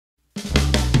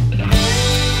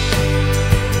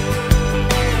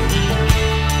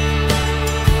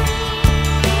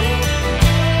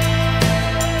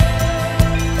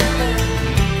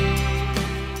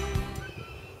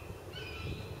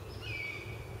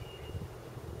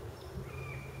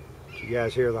You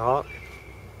guys hear the hawk?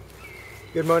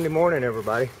 Good Monday morning,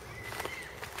 everybody.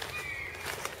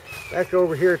 Back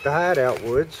over here at the hideout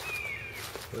woods.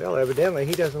 Well, evidently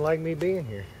he doesn't like me being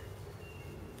here.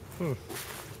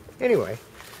 Anyway,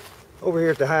 over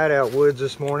here at the hideout woods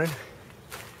this morning,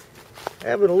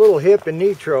 having a little hip and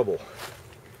knee trouble.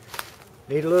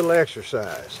 Need a little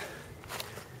exercise.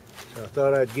 So I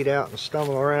thought I'd get out and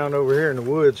stumble around over here in the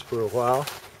woods for a while.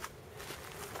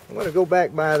 I'm going to go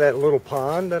back by that little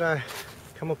pond that I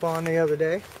come upon the other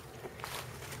day,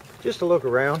 just to look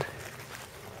around.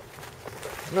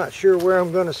 I'm not sure where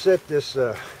I'm going to set this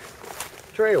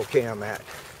trail cam at.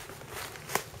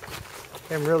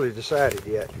 Haven't really decided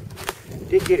yet.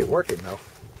 Did get it working though.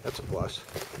 That's a plus.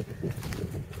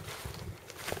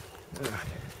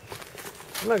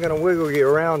 I'm not going to wiggle you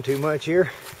around too much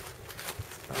here.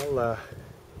 I'll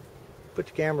put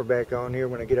the camera back on here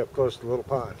when I get up close to the little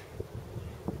pond.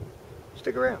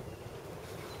 Stick around.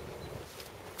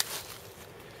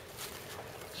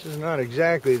 This is not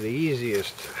exactly the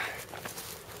easiest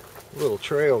little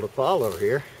trail to follow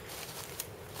here.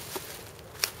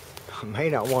 I may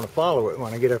not want to follow it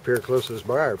when I get up here close to this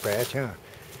briar patch, huh?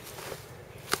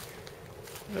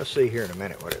 We'll see here in a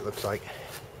minute what it looks like.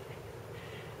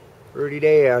 Pretty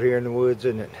day out here in the woods,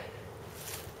 isn't it?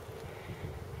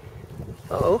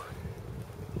 Uh-oh.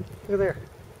 Look there.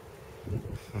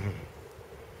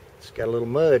 It's got a little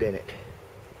mud in it.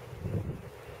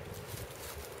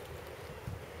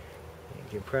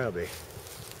 You can probably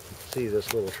see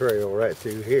this little trail right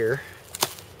through here.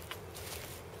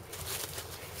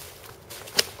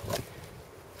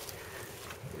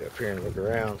 Get up here and look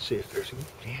around, see if there's...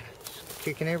 Man, it's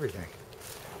kicking everything.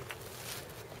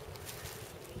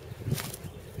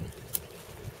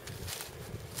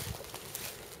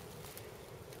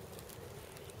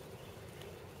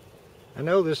 I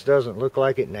know this doesn't look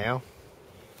like it now,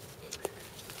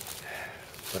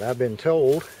 but I've been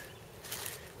told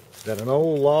that an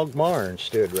old log barn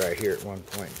stood right here at one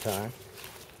point in time.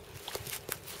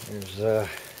 There's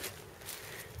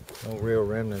no real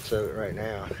remnants of it right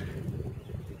now.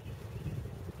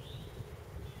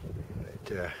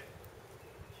 But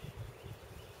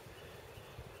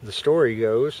the story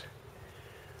goes,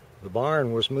 the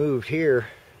barn was moved here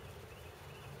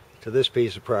to this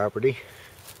piece of property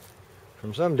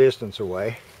from some distance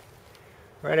away,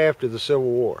 right after the Civil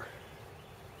War.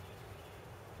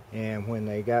 And when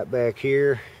they got back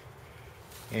here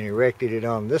and erected it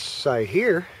on this site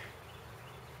here,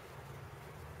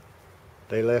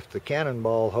 they left the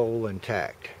cannonball hole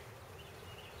intact.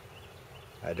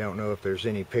 I don't know if there's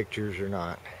any pictures or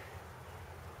not.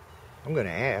 I'm going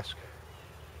to ask.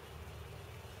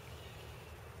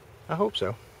 I hope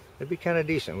so. It'd be kind of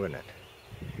decent, wouldn't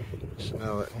it?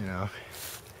 Smell it, you know.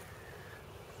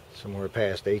 Somewhere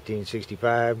past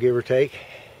 1865, give or take.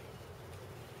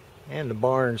 And the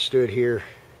barn stood here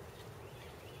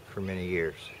for many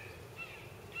years.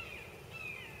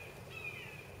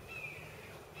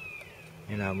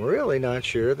 And I'm really not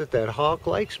sure that that hawk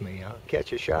likes me. I'll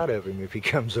catch a shot of him if he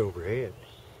comes overhead.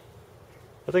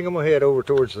 I think I'm going to head over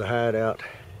towards the hideout.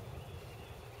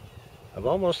 I've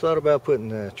almost thought about putting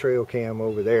the trail cam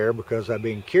over there because I've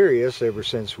been curious ever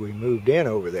since we moved in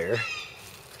over there.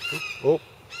 Oh.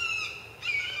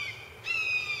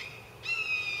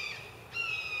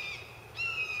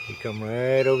 He come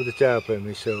right over the top of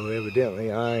me, so evidently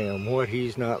I am what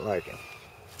he's not liking.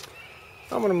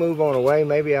 I'm going to move on away.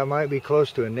 Maybe I might be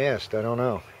close to a nest. I don't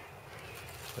know.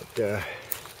 But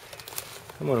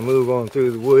I'm going to move on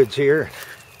through the woods here.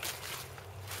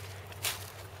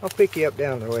 I'll pick you up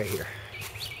down the way here.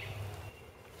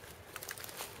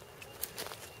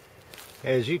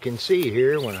 As you can see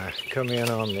here, when I come in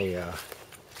on the,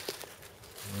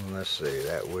 let's see,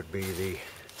 that would be the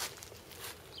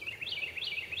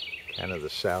kind of the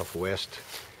southwest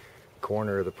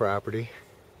corner of the property.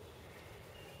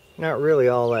 Not really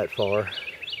all that far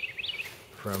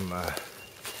from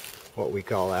what we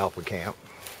call Alpha Camp.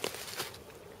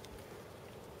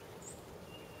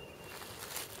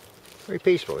 Very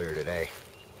peaceful here today.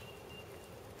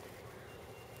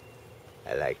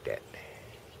 I like that.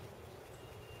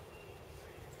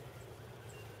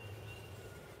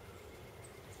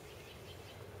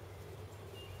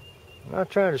 I'm not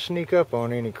trying to sneak up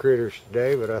on any critters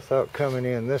today, but I thought coming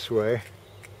in this way,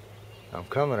 I'm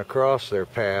coming across their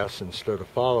paths instead of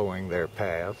following their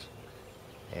paths,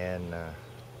 and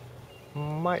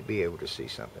might be able to see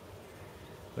something.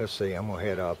 Let's see, I'm going to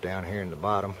head off down here in the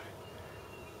bottom.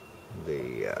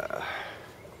 The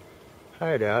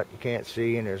hideout you can't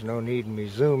see, and there's no need in me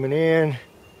zooming in.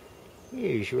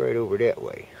 He's right over that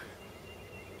way.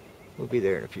 We'll be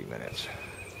there in a few minutes.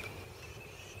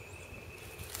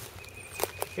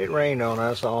 It rained on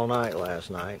us all night last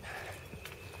night.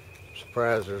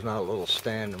 Surprised there's not a little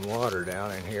standing water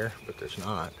down in here, but there's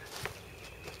not.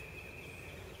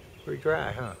 Pretty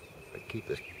dry, huh? But keep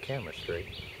this camera straight.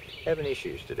 Having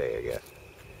issues today, I guess.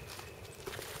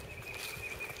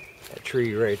 That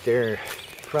tree right there in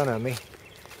front of me,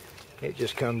 it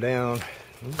just come down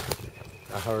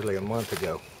hardly a month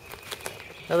ago.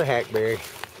 Another hackberry.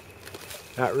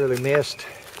 Not really missed.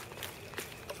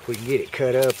 If we can get it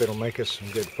cut up, it'll make us some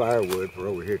good firewood for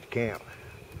over here at the camp.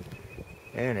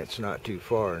 And it's not too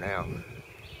far now.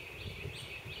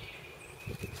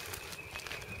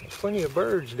 There's plenty of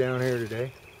birds down here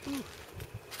today.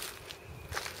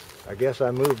 I guess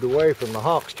I moved away from the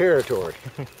hawk's territory.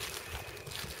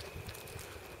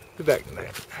 Be back in a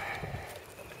minute.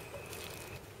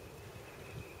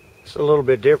 It's a little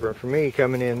bit different for me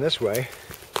coming in this way.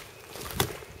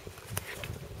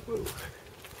 Whoa.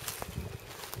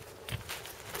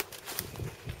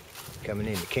 Coming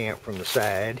into camp from the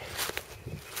side.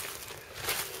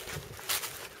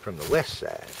 From the west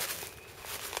side.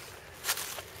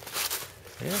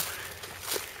 Yeah.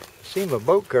 See, my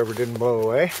boat cover didn't blow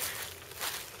away.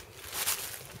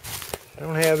 I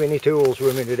don't have any tools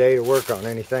with me today to work on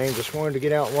anything. Just wanted to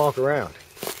get out and walk around.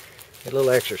 Get a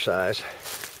little exercise.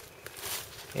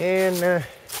 And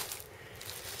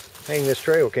hang this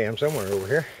trail cam somewhere over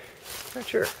here. Not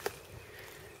sure.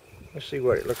 Let's see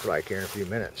what it looks like here in a few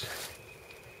minutes.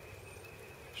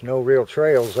 There's no real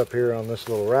trails up here on this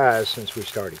little rise since we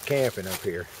started camping up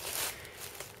here.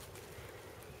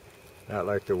 Not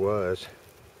like there was.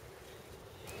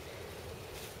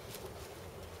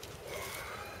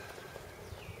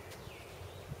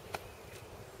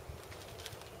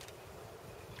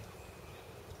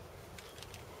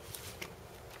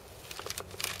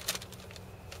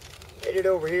 Headed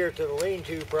over here to the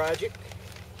lean-to project.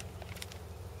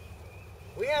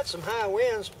 We had some high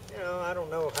winds, you know, I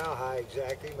don't know how high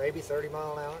exactly, maybe 30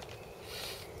 mile an hour.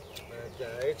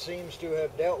 But it seems to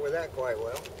have dealt with that quite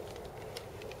well.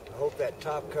 I hope that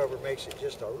top cover makes it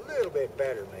just a little bit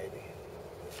better, maybe.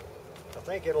 I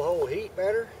think it'll hold heat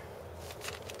better.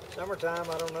 Summertime,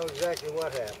 I don't know exactly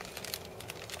what happens.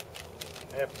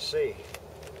 I have to see.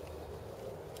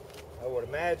 I would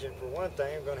imagine, for one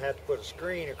thing, I'm going to have to put a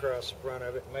screen across the front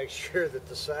of it and make sure that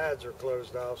the sides are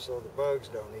closed off so the bugs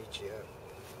don't eat you up.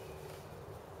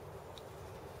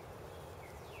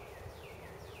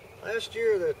 Last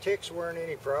year the ticks weren't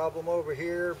any problem over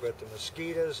here, but the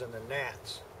mosquitoes and the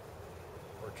gnats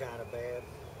were kind of bad.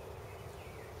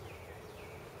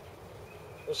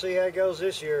 We'll see how it goes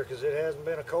this year, because it hasn't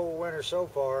been a cold winter so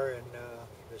far, and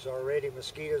there's already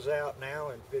mosquitoes out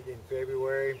now in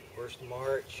February, 1st of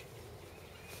March.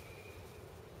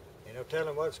 You know, tell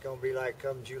them what it's going to be like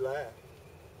come July.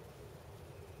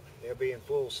 They'll be in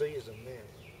full season then.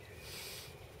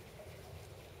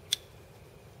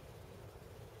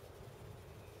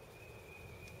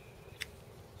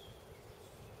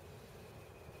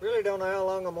 Really don't know how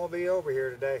long I'm going to be over here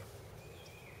today.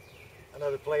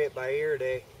 Another play it by ear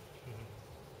day.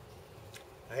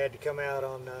 I had to come out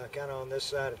on kind of on this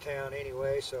side of town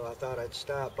anyway, so I thought I'd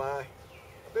stop by.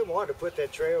 I've been wanting to put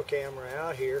that trail camera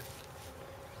out here.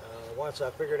 Once I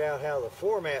figured out how the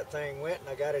format thing went and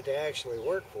I got it to actually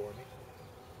work for me.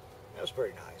 That was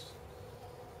pretty nice.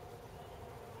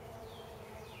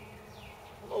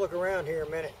 I'm going to look around here a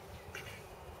minute.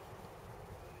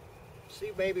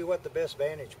 See maybe what the best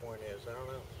vantage point is. I don't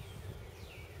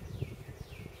know.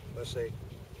 Let's see.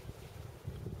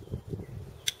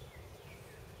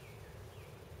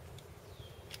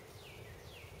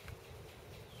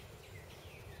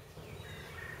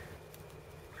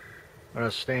 I'm going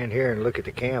to stand here and look at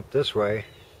the camp this way.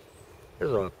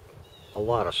 There's a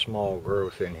lot of small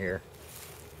growth in here.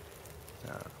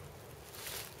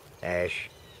 Ash.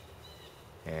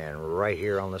 And right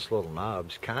here on this little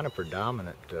knob's kind of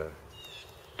predominant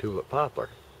tulip poplar.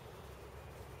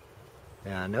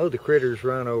 Now I know the critters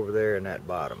run over there in that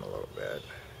bottom a little bit.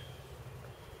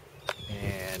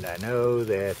 And I know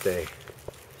that they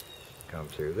come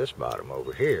through this bottom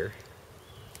over here.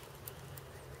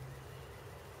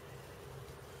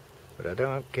 But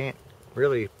I can't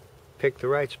really pick the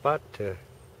right spot to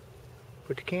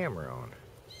put the camera on.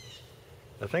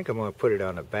 I think I'm going to put it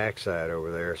on the backside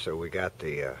over there so we got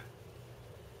the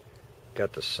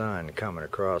sun coming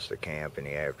across the camp in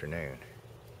the afternoon.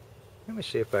 Let me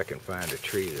see if I can find a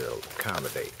tree that'll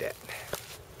accommodate that.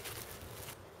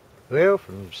 Well,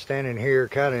 from standing here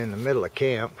kind of in the middle of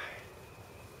camp,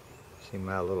 see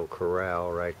my little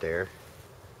corral right there,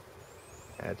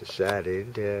 I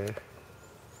decided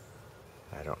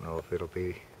I don't know if it'll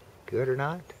be good or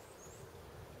not.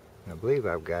 I believe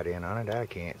I've got in on it. I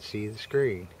can't see the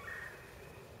screen.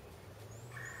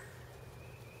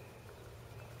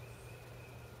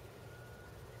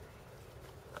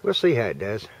 We'll see how it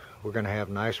does. We're going to have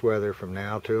nice weather from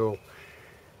now till,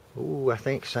 I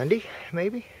think Sunday,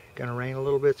 maybe. Going to rain a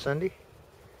little bit Sunday.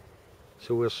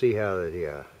 So we'll see how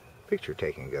the picture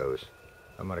taking goes.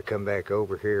 I'm going to come back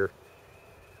over here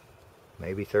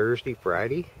maybe Thursday,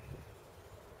 Friday,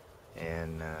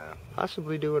 and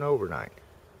possibly do an overnight.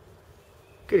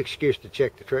 Good excuse to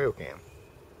check the trail cam.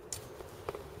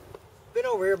 Been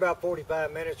over here about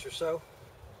 45 minutes or so.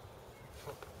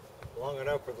 Long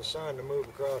enough for the sun to move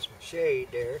across my shade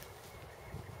there.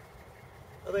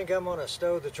 I think I'm gonna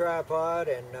stow the tripod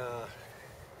and a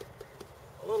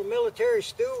little military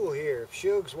stool here. If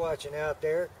Shug's watching out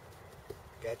there,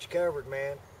 got you covered,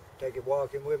 man. Take it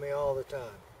walking with me all the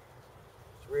time.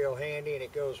 It's real handy, and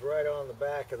it goes right on the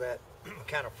back of that,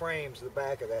 kind of frames the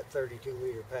back of that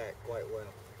 32-liter pack quite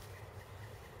well.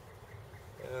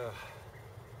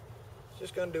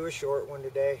 Just gonna do a short one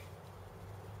today.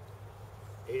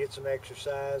 Needed some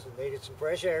exercise and needed some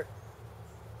fresh air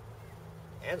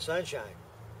and sunshine.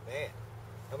 Man,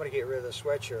 I'm gonna get rid of the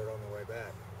sweatshirt on the way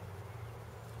back.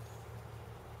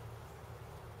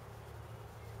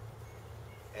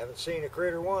 Haven't seen a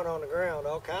critter one on the ground.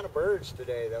 All kind of birds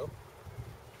today though.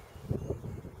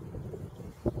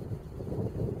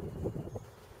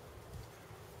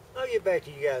 I'll get back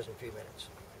to you guys in a few minutes.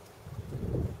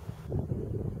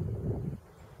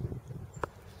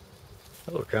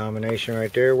 A little combination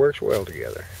right there works well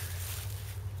together.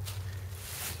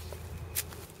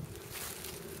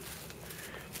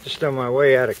 Just on my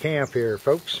way out of camp here,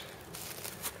 folks.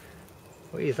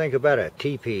 What do you think about a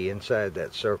teepee inside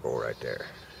that circle right there?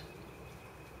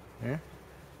 Yeah?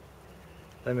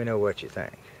 Let me know what you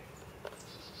think.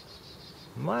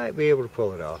 Might be able to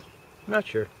pull it off. Not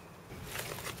sure.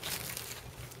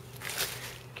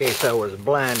 In case I was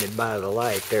blinded by the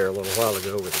light there a little while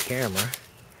ago with the camera.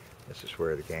 This is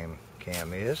where the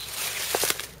cam is.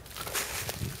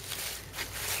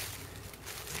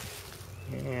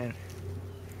 And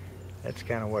that's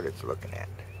kind of what it's looking at.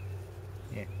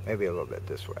 Yeah, maybe a little bit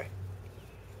this way.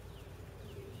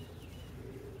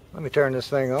 Let me turn this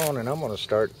thing on and I'm going to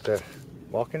start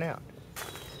walking out.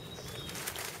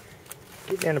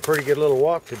 Getting in a pretty good little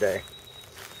walk today.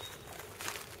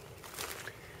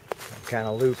 I'm kind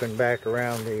of looping back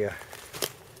around the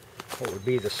what would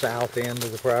be the south end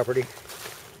of the property.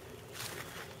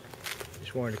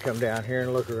 Just wanted to come down here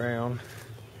and look around.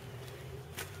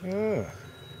 Let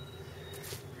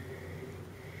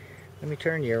me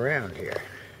turn you around here.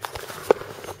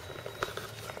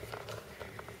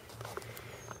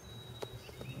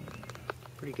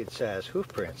 Pretty good size hoof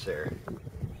prints there.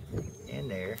 And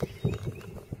there.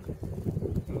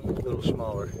 A little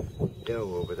smaller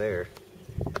doe over there.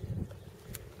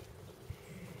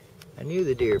 I knew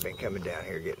the deer had been coming down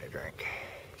here getting a drink.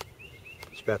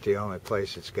 It's about the only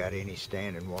place that's got any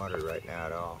standing water right now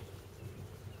at all.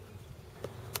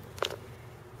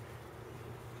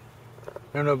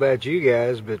 I don't know about you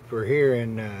guys, but we're here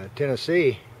in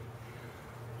Tennessee.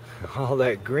 All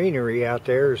that greenery out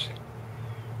there is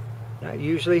not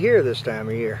usually here this time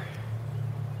of year.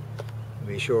 It'll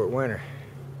be a short winter.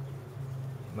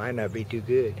 Might not be too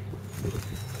good.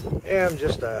 Yeah, I'm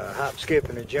just a hop, skip,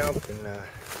 and a jump, and a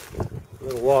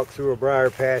little walk through a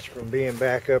briar patch from being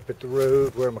back up at the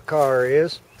road where my car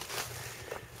is.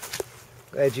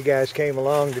 Glad you guys came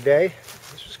along today.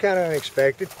 This was kind of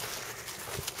unexpected,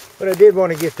 but I did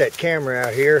want to get that camera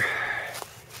out here,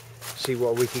 see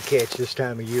what we could catch this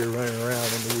time of year running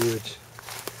around in the woods.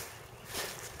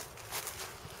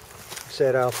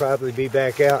 Said I'll probably be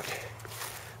back out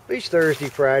at least Thursday,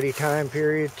 Friday time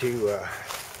period to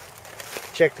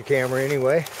check the camera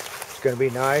anyway. It's going to be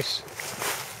nice.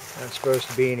 Not supposed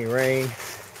to be any rain,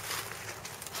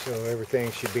 so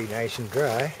everything should be nice and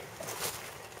dry.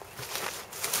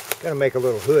 Gonna make a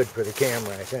little hood for the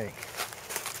camera, I think.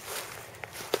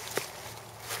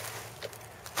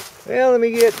 Well, let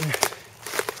me get and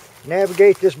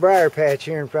navigate this briar patch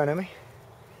here in front of me.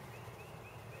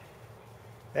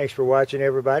 Thanks for watching,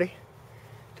 everybody.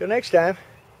 Till next time,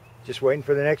 just waiting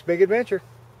for the next big adventure.